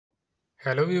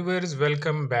Hello viewers,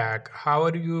 welcome back. How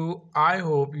are you? I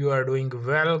hope you are doing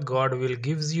well. God will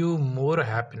gives you more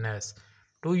happiness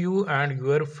to you and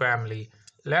your family.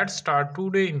 Let's start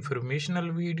today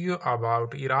informational video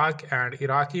about Iraq and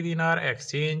Iraqi dinar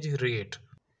exchange rate.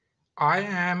 I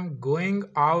am going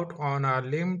out on a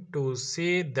limb to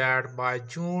say that by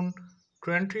June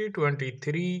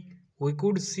 2023 we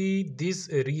could see this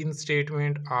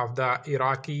reinstatement of the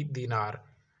Iraqi dinar.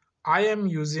 I am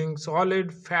using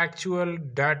solid factual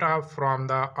data from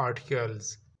the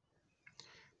articles.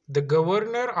 The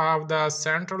governor of the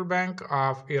Central Bank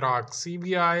of Iraq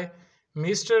 (CBI),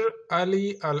 Mr.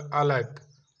 Ali Al-Alaq,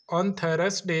 on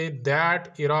Thursday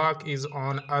that Iraq is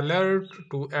on alert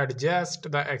to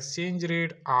adjust the exchange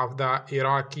rate of the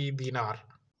Iraqi dinar.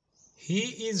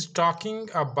 He is talking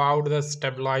about the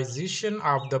stabilization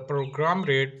of the program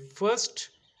rate first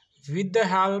with the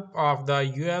help of the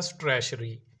US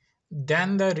Treasury,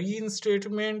 then the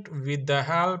reinstatement with the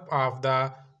help of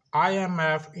the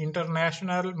IMF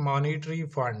International Monetary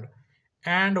Fund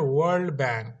and World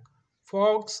Bank.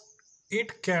 Folks,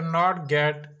 it cannot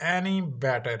get any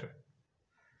better.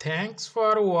 Thanks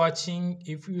for watching.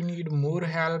 If you need more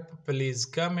help, please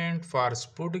comment. For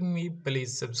supporting me,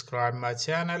 please subscribe my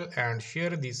channel and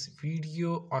share this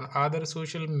video on other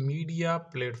social media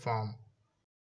platform.